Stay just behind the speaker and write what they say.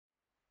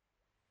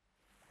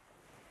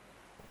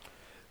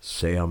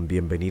Sean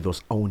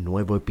bienvenidos a un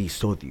nuevo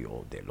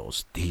episodio de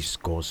los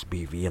Discos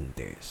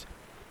Vivientes,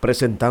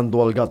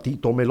 presentando al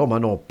gatito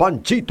melómano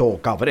Panchito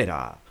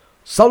Cabrera.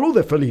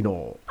 ¡Salude,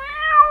 felino!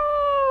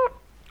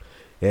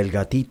 El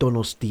gatito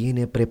nos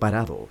tiene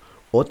preparado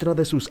otra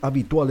de sus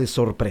habituales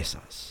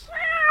sorpresas.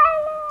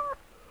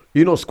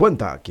 Y nos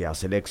cuenta que ha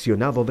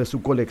seleccionado de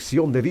su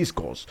colección de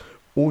discos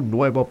un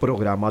nuevo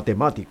programa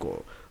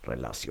temático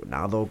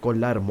relacionado con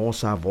la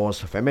hermosa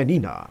voz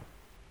femenina.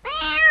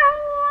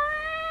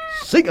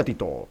 Sí,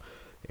 gatito.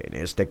 En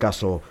este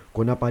caso,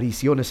 con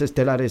apariciones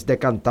estelares de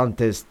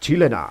cantantes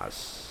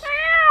chilenas.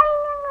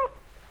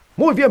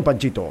 Muy bien,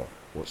 Panchito.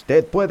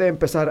 Usted puede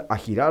empezar a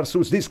girar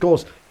sus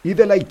discos y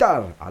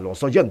deleitar a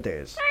los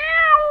oyentes.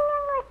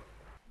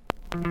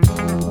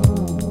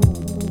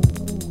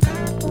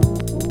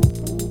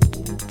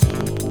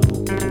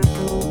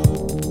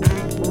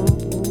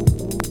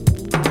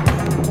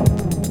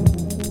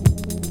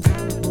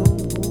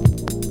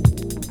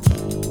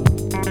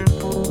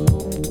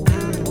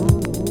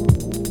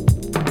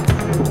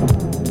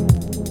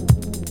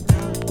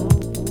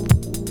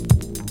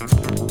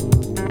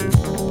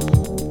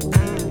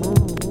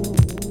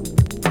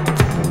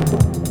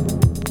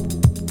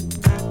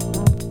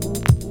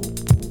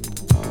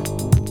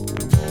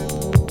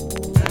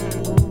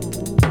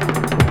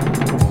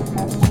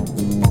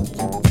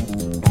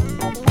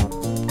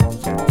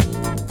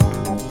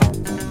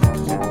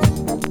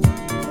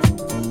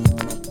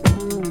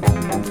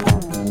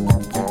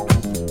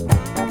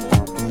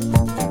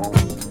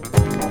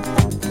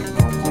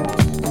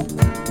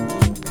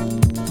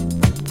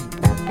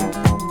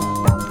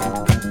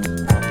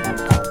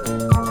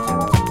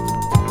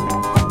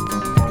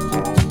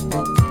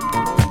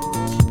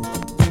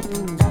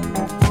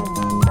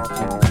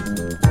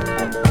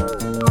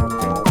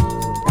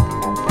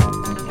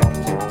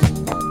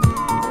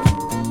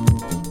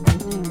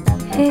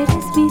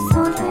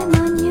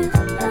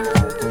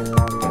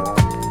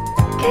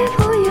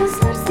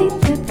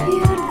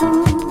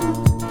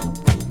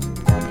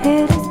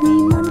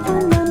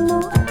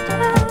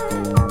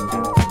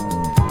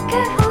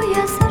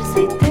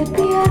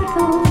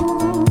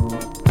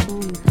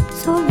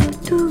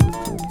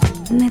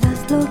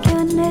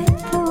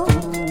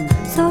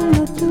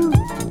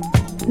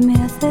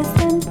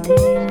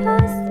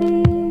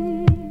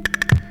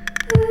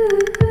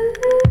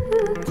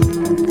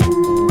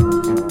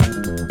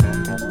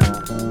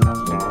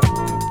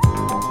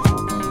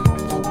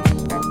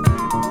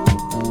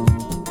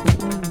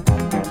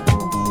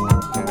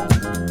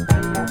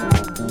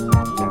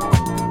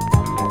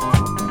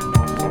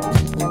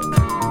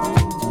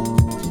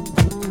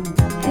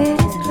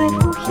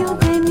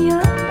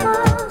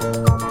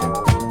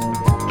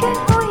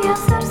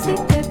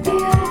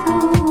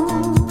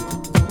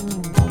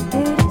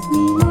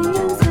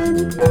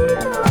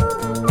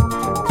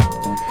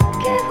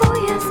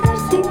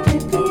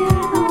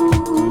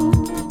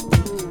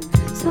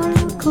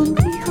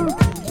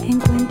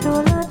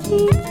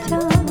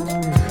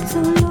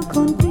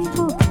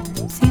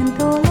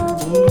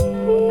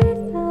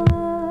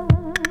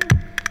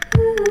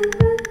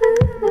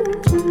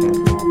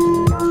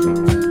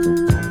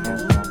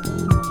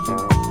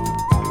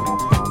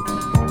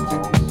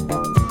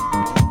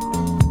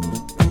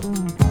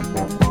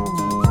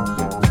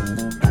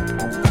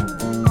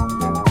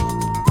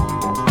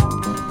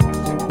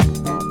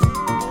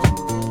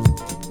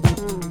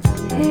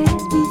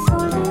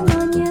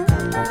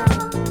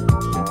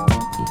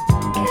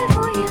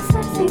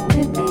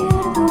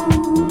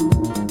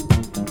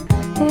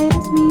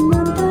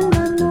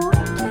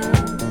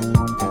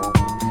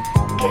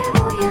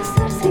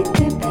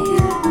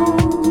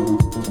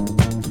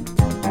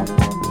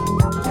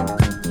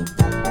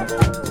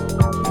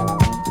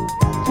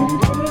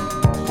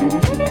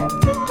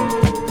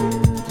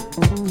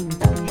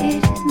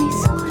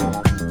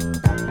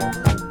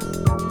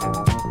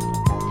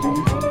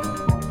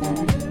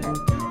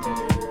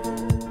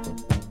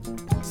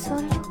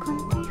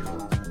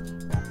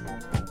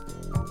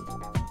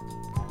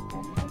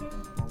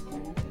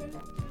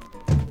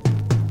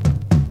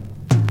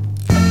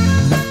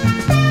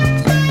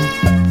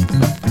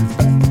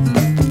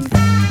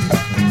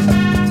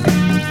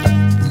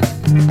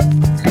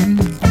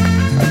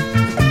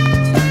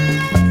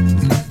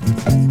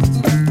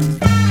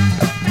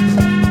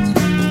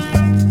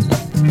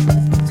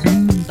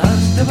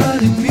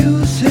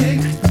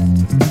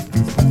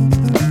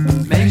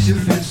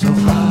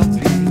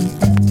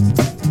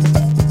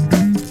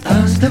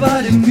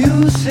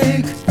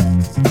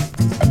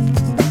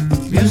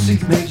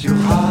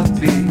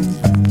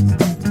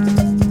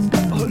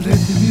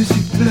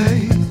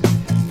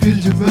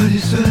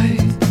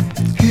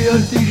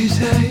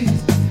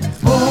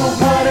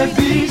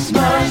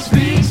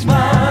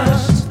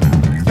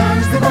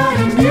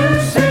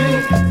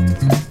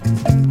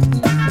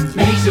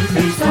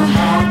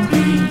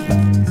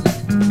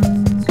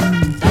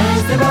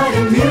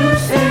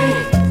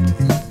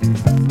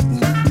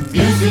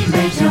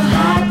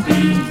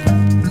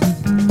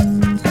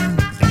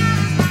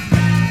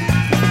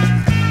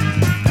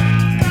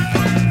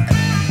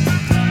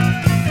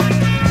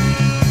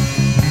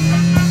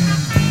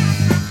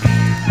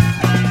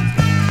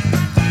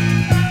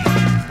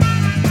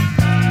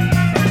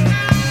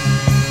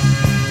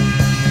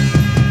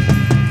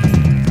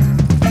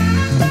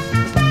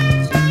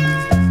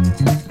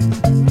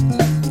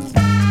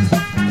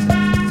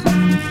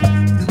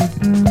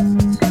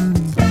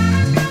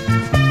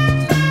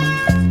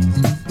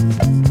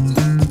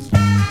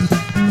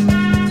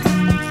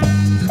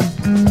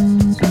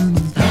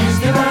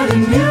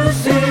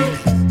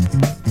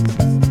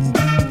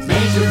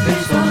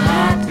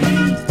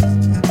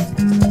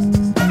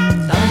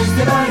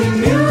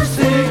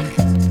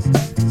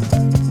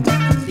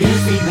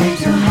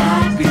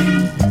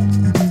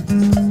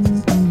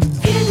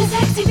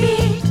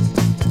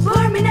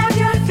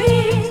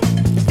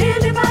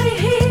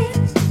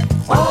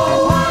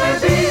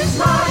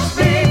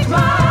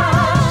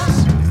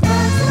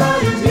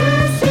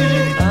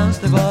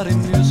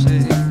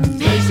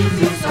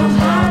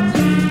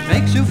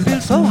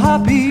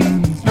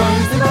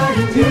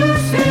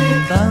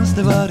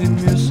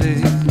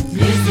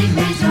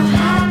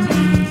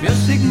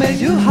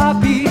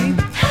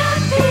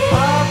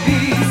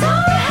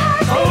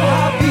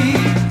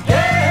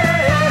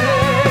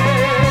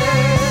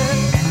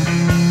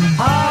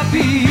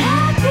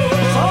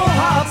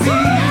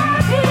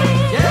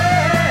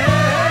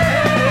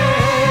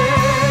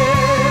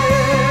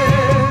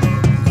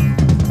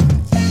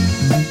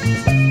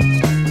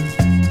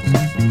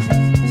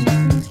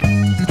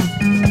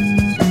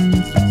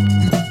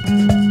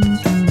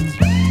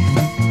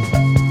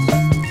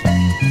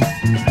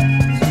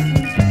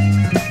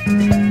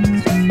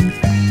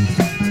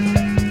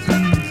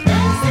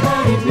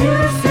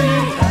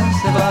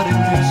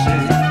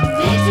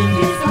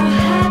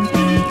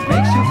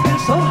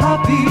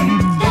 happy.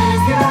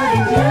 Dance the body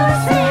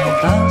music.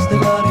 Dance the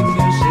body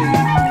music.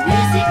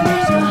 Music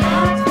makes you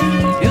happy.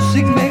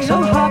 Music makes you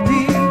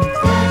happy.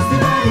 Dance the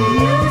body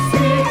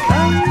music.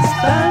 Dance,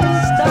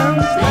 dance,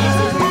 dance. Makes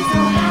you feel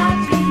so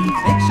happy.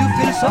 Makes you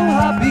feel so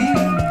happy.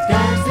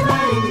 Dance the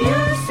body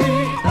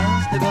music.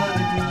 Dance the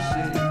body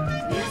music.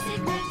 Music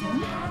makes you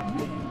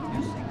happy.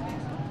 Music makes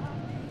you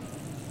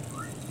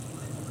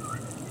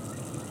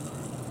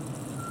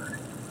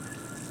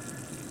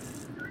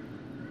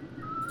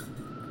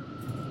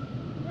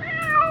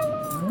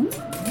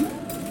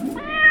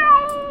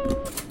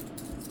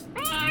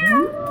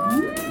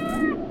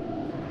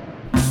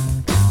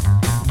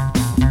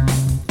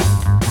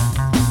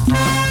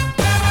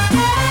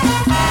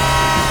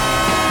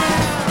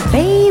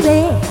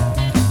Baby,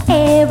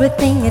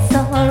 everything is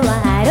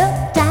alright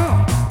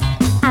uptight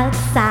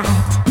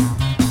outside.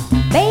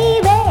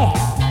 Baby,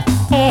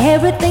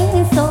 everything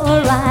is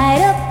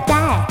alright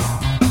uptight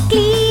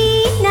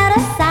clean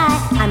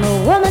outside. I'm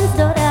a woman's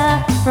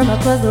daughter from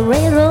across the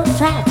railroad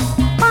track.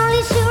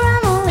 Only sure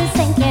I'm only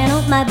thinking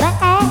of my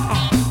back,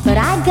 but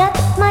I got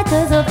my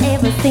toys of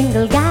every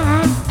single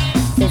guy.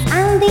 Says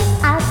I'm the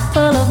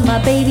apple of my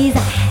baby's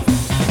eye.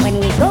 When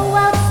we go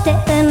out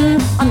stepping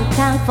on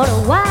town for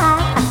a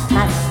while,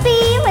 my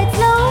spirit's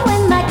low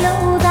and my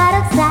clothes out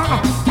of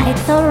sight. But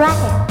it's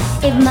alright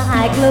if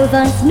my clothes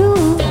aren't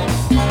smooth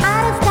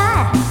out of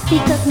style,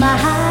 because my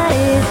heart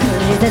is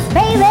free. Says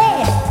baby,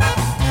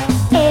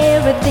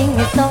 everything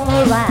is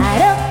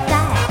alright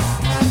uptight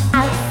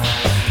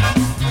outside.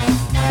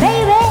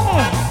 Baby,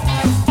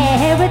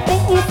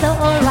 everything is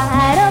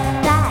alright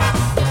uptight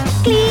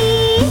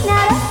clean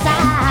out of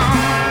sight.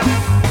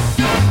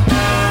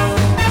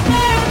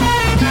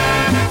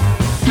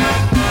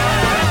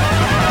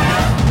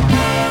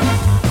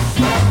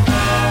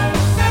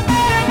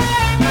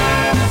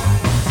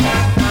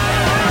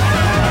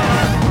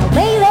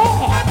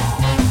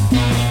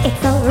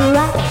 It's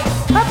alright,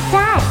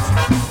 uptight,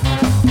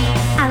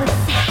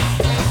 outside.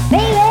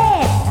 Baby,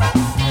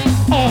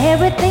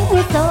 everything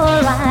is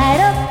alright,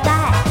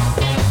 uptight,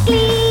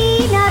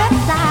 clean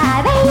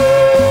outside.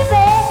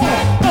 Baby,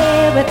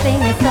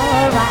 everything is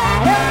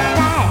alright,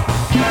 uptight,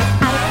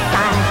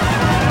 outside.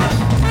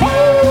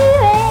 Baby,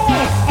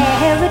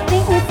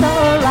 everything is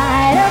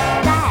alright,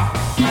 uptight,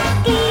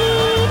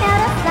 clean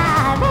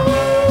outside.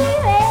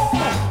 Baby,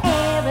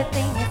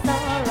 everything is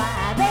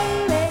alright,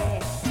 baby.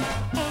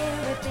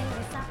 Everything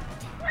is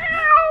alright.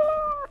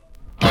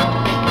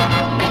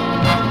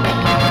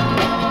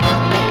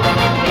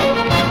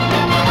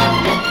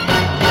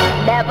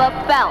 Never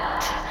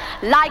felt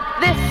like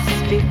this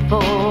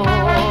before.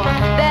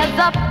 There's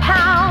a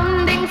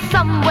pounding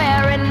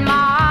somewhere in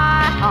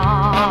my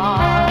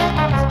heart.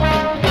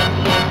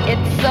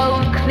 It's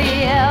so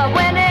clear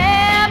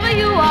whenever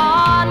you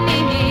are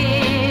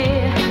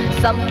near.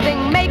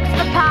 Something makes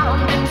the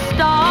pounding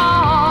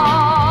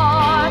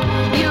start.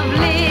 You've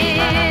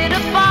lit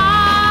a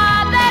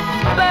fire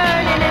that's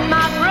burning in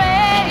my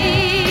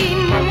brain.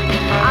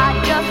 I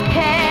just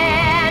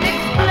can't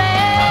explain.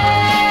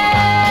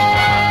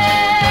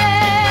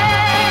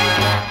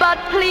 But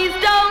please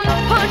don't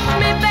push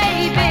me,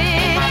 baby.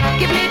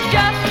 Give me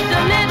just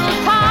a little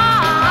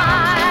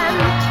time.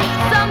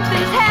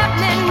 Something's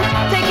happening,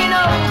 taking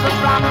over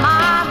from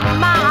my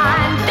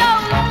mind.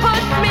 Don't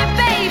push me,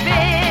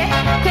 baby.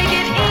 Take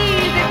it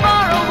easy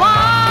for a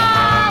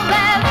while.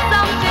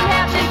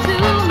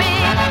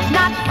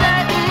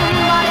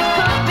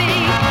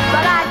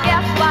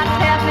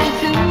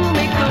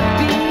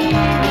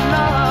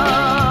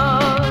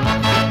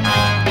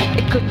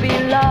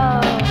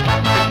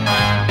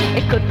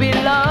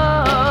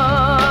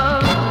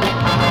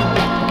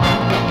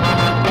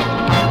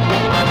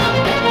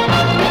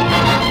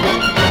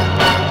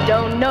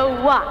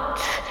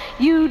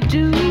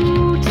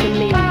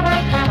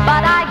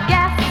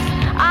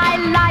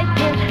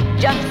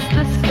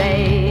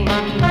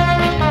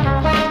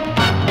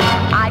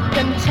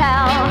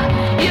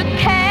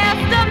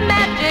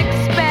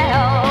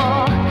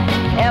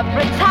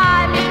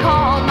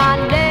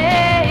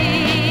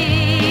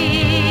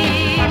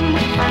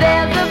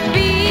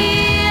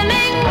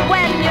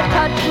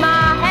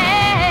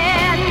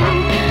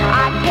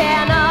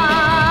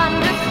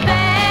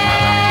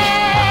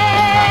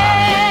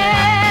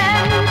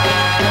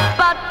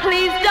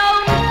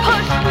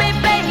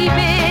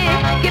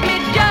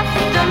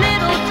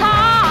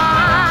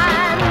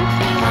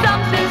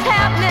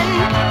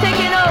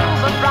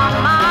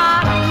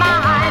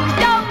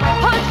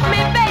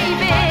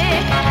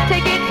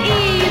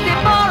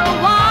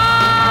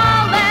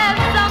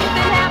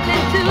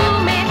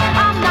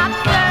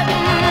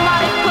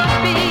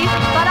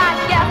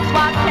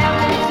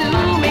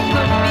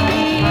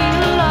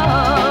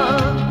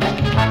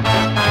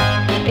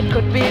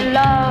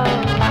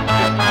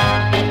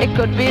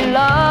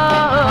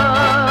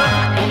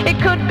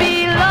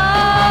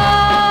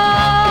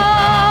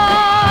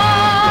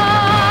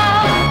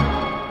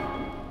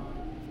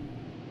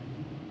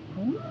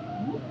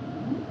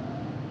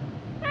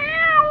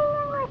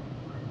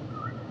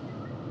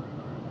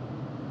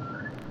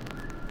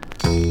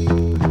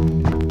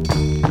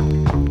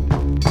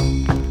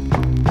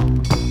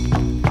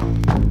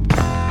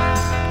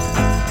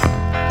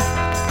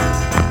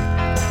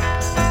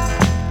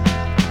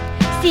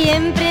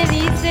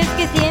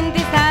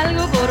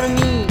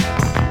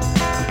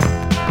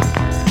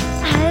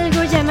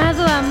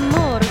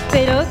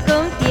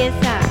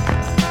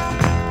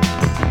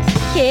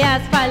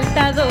 has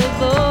faltado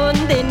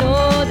donde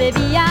no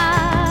debías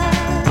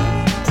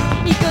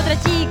y que otra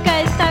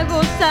chica está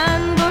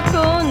gozando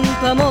con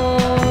tu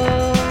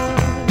amor.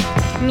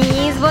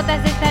 Mis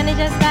botas están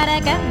hechas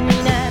para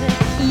caminar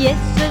y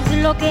eso es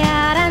lo que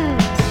harán.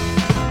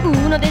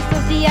 Uno de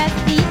estos días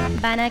sí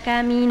van a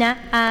caminar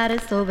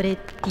sobre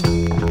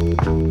ti.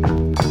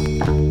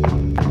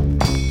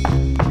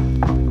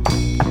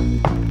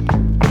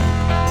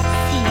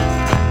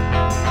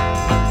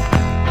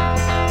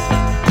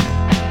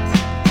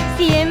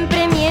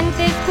 Siempre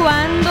mientes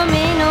cuando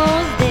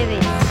menos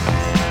debes.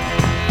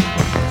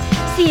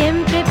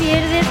 Siempre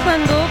pierdes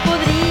cuando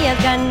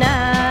podrías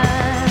ganar.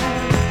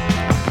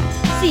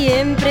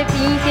 Siempre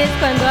finges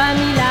cuando a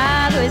mi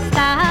lado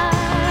estás.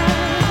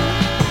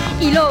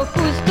 Y lo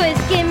justo es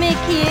que me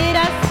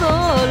quieras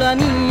solo a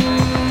mí.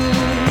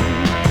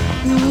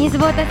 Mis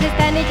botas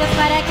están hechas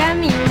para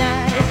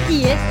caminar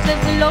y eso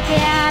es lo que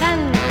harán.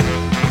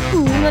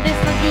 Uno de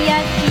estos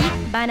días sí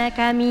van a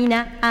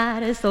caminar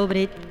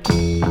sobre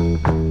ti.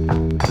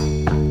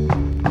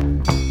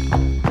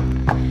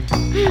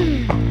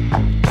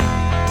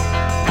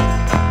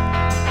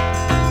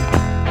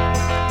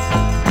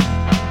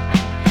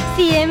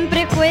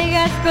 Siempre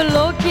juegas con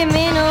lo que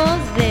menos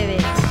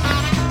debes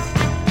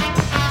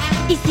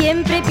y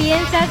siempre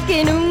piensas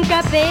que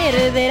nunca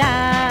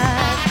perderás.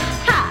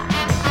 ¡Ja!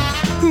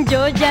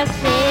 Yo ya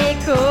sé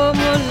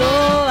cómo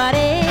lo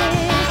haré.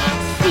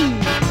 Sí,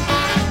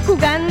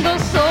 jugando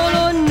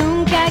solo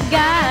nunca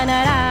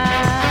ganarás.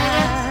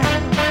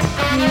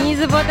 Mis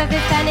botas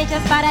están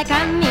hechas para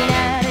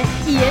caminar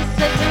y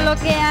eso es lo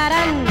que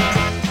harán.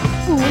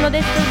 Uno de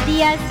estos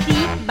días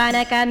sí van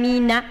a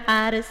caminar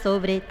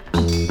sobre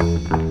ti.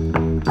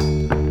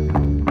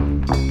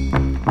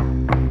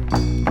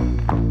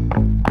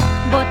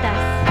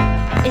 Botas,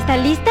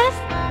 ¿están listas?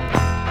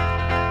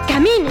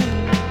 ¡Caminen!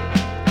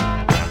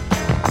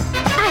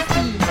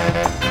 ¡Así!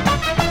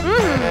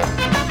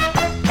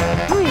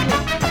 Muy bien.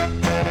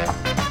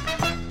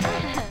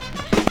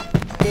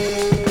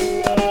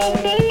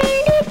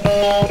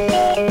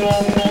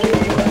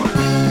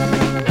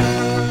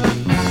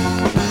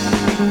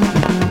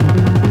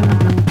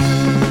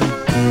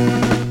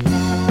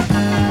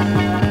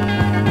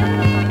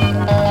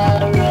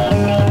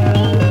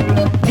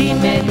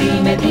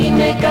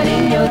 Dime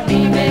cariño,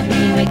 dime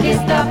qué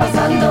está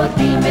pasando.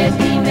 Dime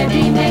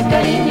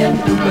cariño en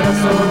tu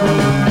corazón.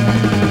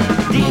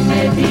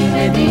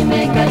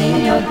 Dime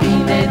cariño,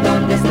 dime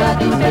dónde está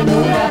tu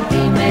ternura.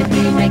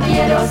 Dime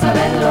quiero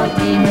saberlo,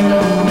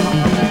 dímelo,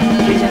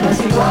 que ya no es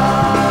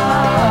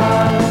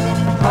igual.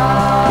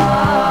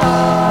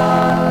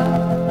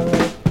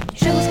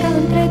 Yo he buscado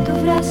entre tus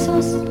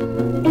brazos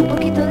un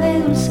poquito de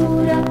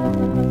dulzura,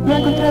 no he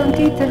encontrado en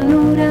ti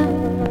ternura.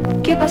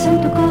 ¿Qué pasa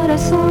en tu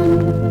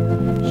corazón?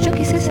 Yo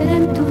quise ser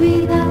en tu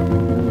vida,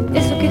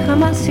 eso que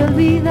jamás se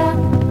olvida,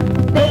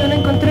 pero no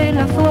encontré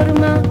la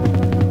forma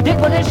de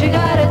poder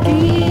llegar a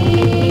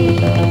ti.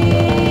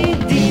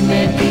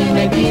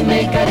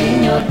 Dime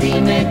cariño,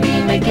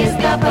 dime qué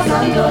está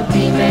pasando.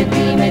 Dime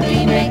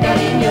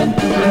cariño en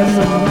tu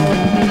corazón.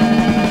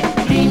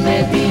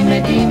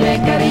 Dime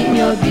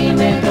cariño,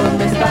 dime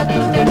dónde está tu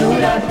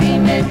ternura.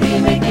 Dime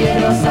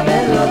quiero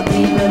saberlo,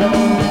 dímelo,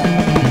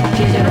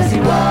 que ya no es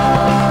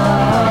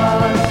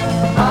igual.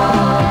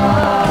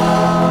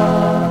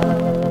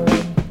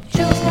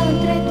 Yo he buscado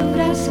entre tus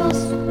brazos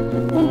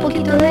un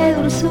poquito de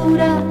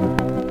dulzura,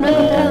 no he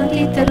encontrado en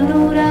ti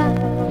ternura.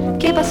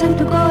 ¿Qué pasa en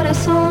tu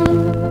corazón?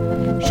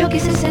 Yo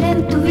quise ser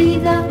en tu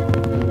vida,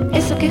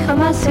 eso que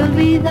jamás se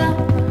olvida,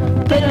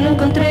 pero no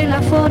encontré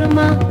la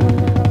forma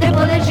de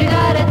poder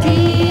llegar a ti.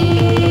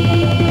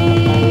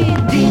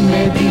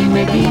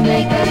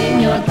 Dime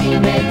cariño,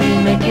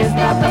 dime qué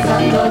está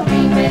pasando.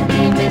 Dime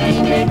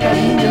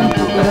cariño en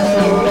tu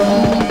corazón.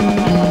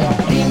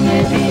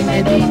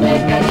 Dime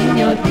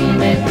cariño,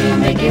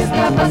 dime qué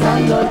está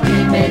pasando.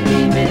 Dime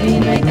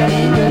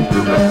cariño en tu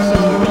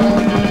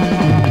corazón.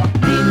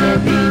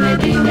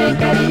 Dime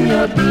cariño,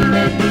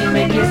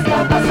 dime qué está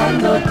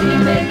pasando.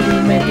 Dime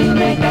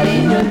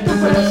cariño en tu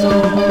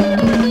corazón.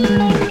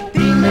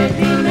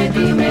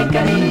 Dime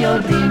cariño,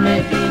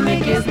 dime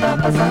qué está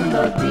pasando.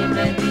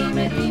 Dime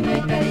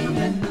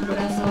cariño en tu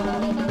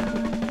corazón.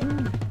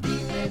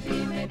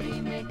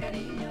 Dime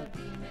cariño,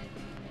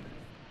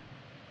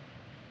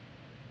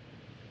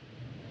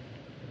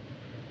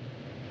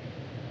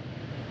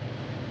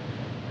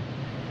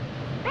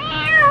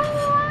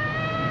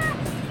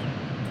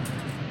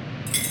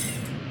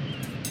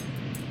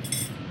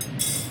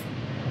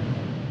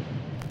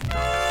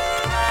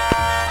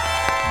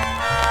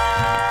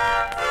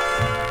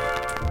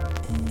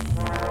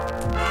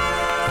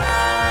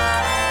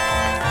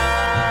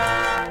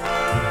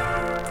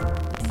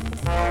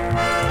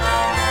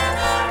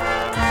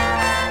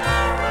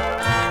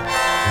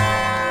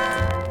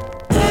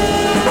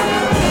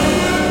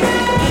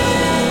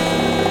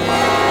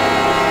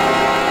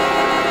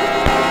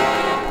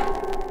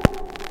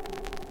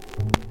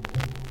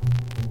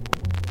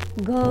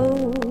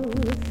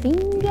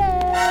 Goldfinger,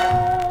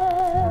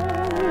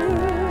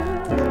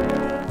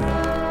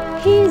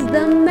 he's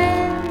the man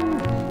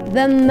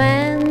the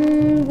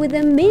man with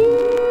the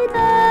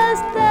Midas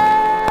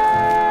touch,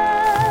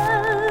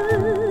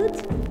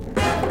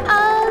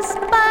 a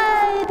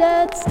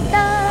spider's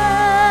touch,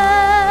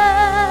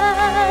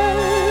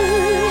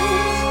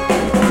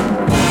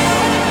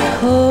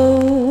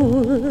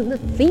 cold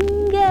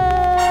finger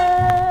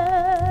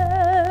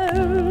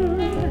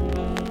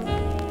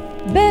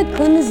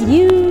beckons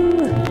you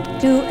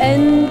to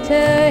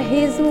enter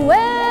his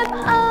web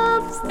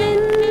of sin.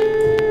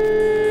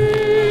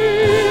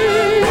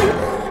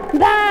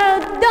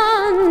 But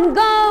don't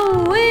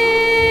go in.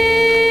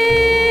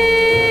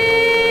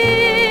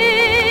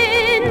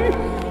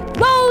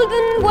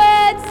 Golden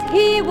words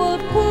he will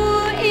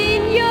pour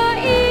in your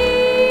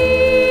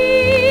ear,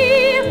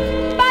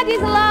 but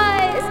his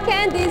lies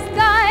can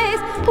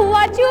disguise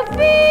what you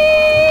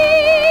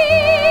fear.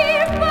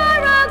 For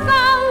a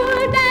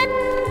golden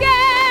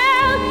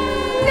girl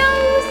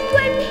knows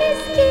when his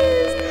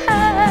kiss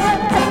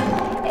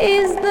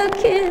is the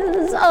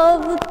kiss of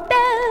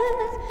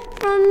death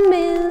from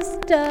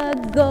Mr.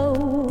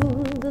 Goldfinger.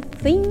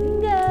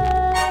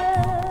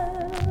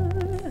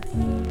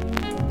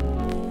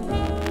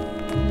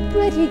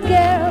 Pretty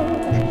girl,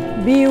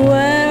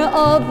 beware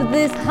of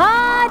this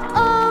heart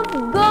of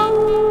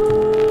gold.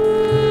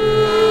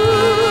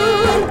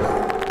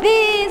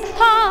 This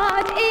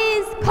heart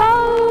is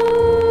cold.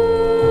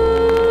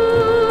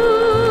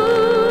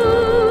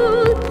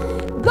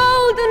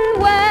 Golden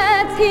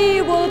words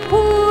he will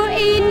pour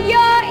in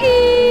your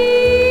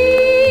ear,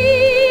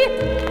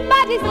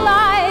 but his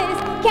lies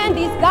can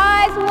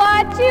disguise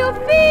what you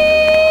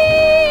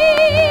fear.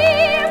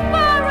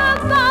 For a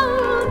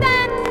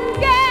golden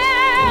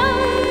girl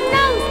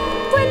knows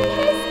when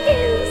his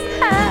kiss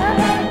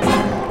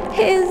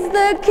is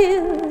the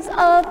kiss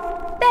of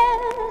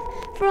death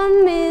from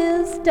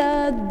Mr.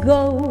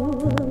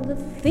 Goldfinger.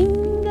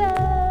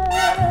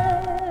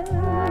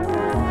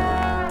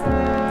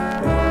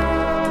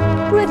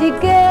 Pretty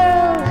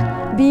girl,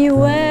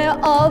 beware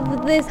of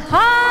this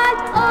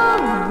heart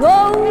of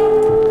gold.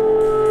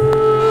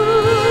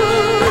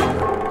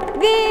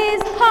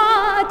 This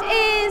heart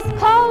is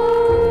cold.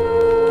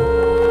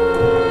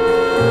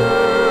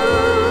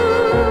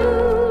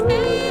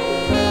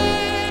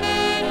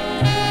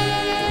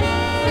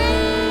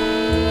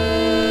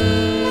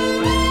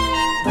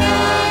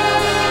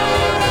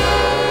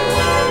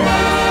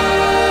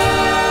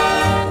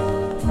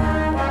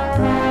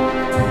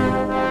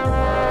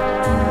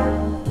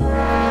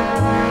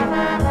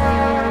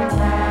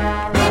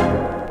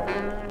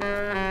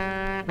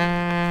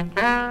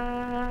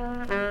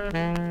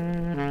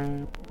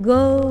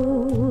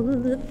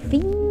 Goldfinger,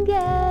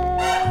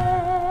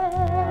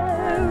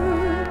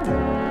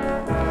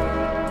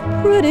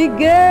 pretty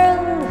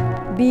girl,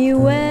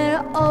 beware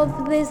of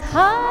this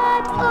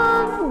heart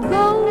of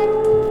gold.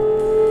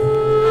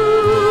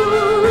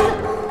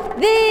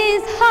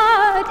 This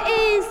heart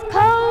is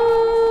cold.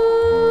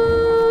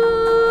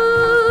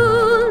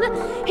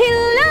 He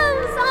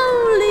loves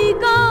only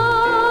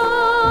gold,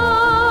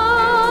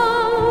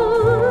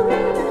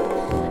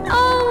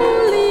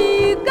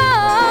 only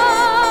gold.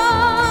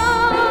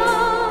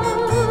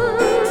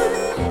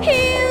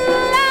 He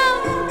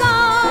loves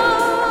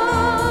gold.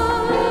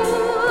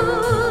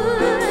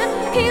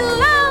 He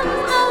loves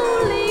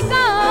only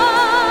gold,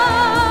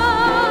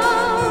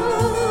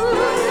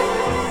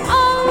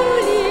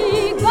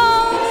 only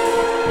gold.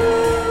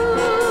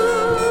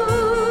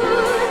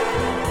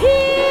 He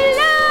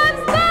loves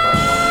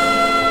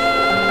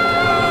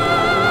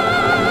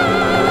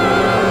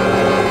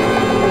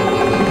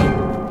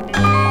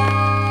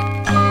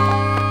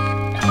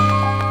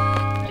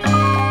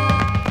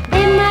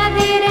De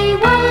madera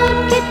igual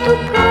que tu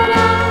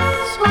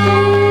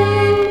corazón,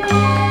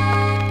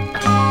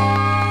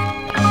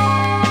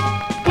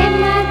 de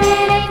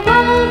madera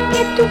igual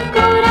que tu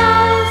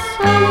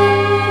corazón.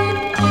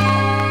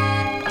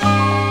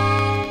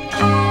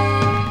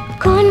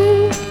 Con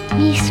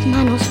mis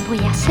manos voy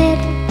a hacer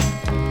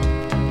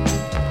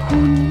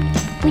un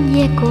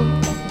muñeco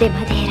de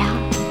madera,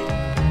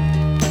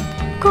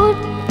 con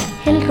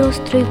el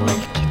rostro igual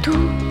que tú,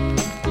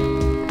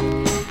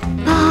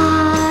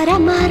 para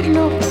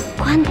amarlo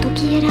cuanto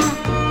quiera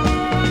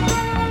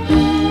y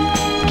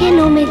que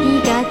no me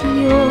diga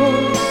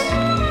adiós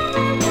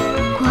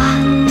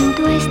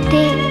cuando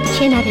esté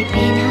llena de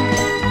pena,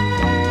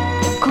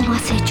 como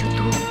has hecho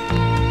tú,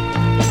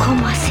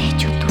 como has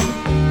hecho tú.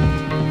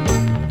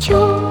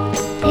 Yo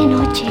de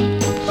noche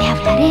le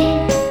hablaré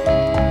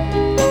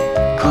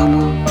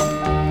como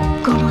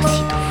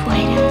si tú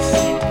fueras,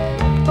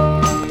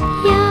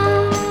 y a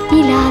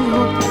mi lado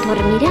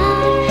dormirá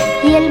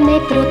y él me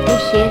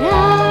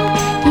protegerá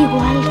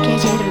igual que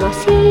ayer lo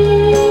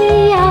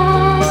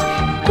hacías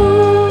tú.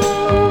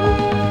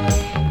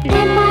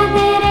 De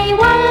madera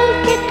igual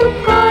que tu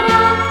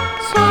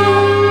corazón,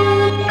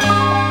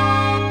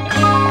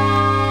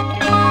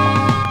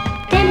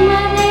 de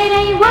madera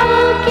igual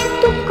que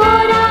tu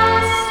corazón.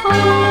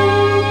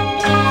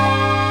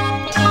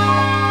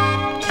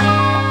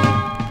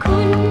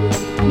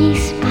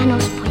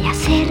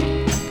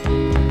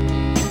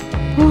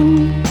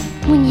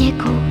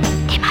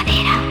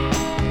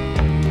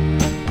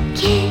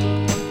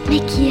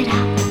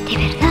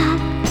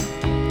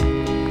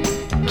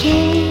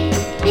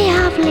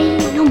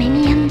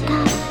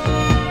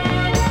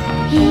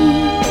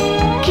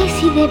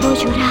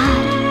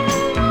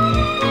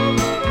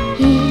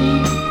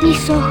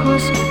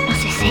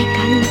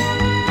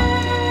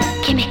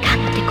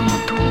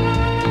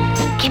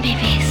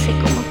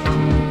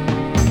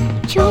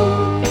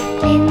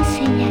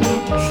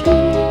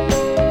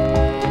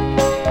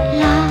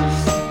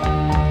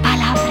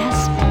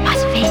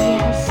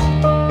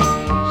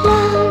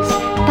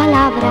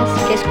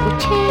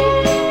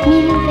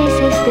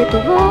 tu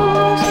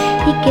voz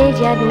y que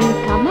ya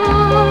nunca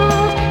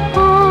más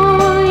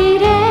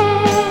oiré.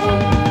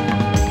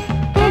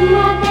 De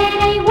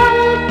madera igual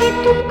que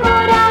tu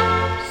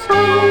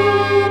corazón,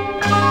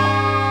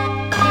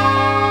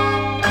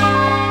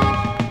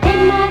 de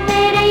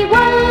madera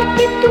igual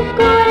que tu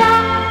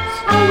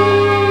corazón,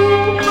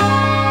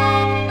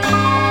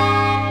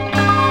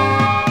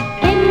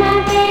 de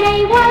madera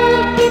igual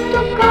que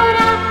tu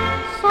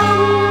corazón,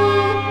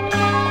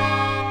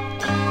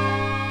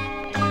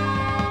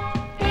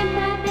 de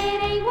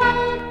madera igual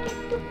que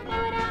tu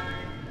corazón.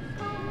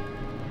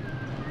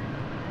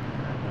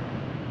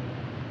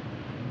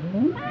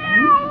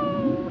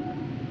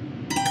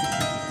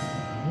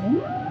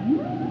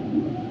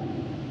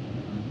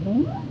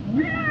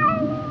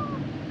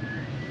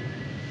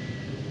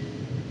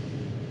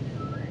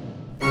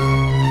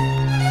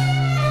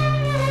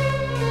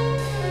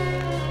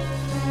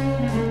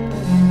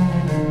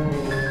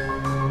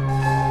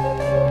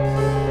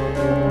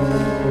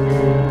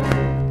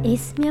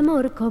 Es mi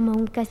amor como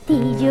un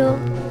castillo,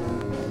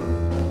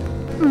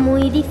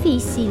 muy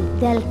difícil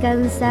de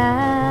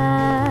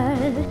alcanzar,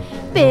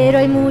 pero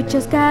hay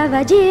muchos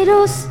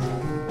caballeros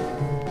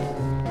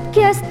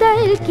que hasta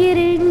él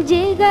quieren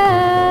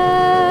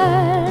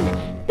llegar,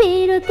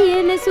 pero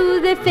tiene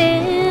sus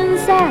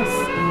defensas,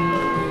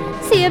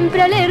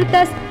 siempre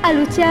alertas a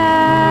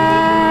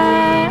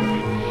luchar.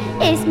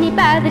 Es mi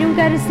padre un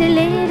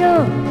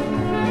carcelero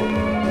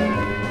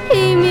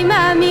y mi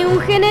mami un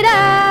general.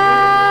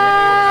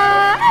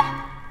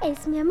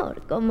 Es mi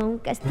amor como un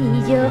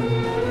castillo,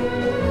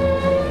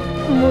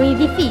 muy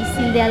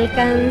difícil de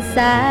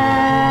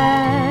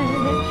alcanzar,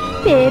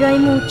 pero hay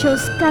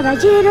muchos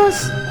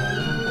caballeros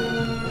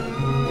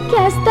que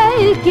hasta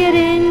él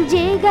quieren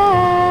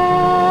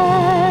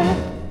llegar.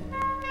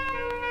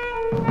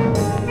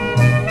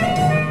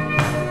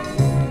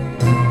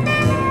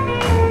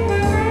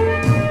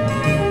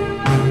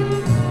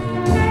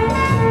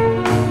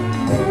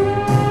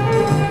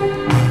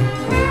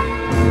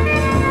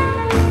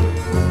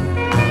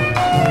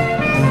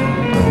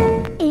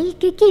 El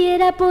que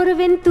quiera por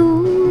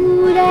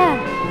ventura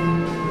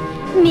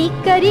mi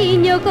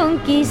cariño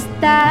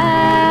conquistar,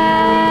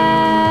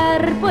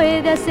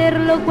 puede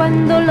hacerlo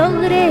cuando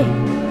logre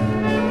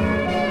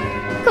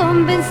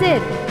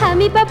convencer a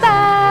mi papá.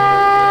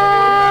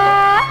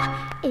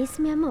 Es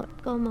mi amor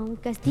como un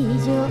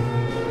castillo,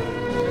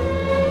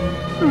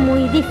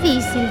 muy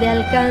difícil de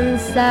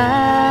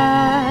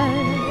alcanzar,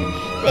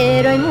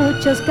 pero hay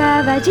muchos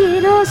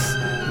caballeros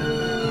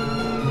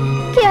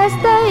que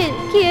hasta él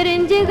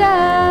quieren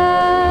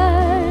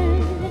llegar.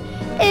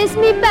 Es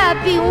mi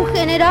papi un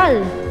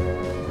general,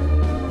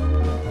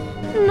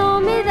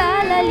 no me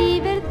da la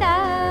libertad.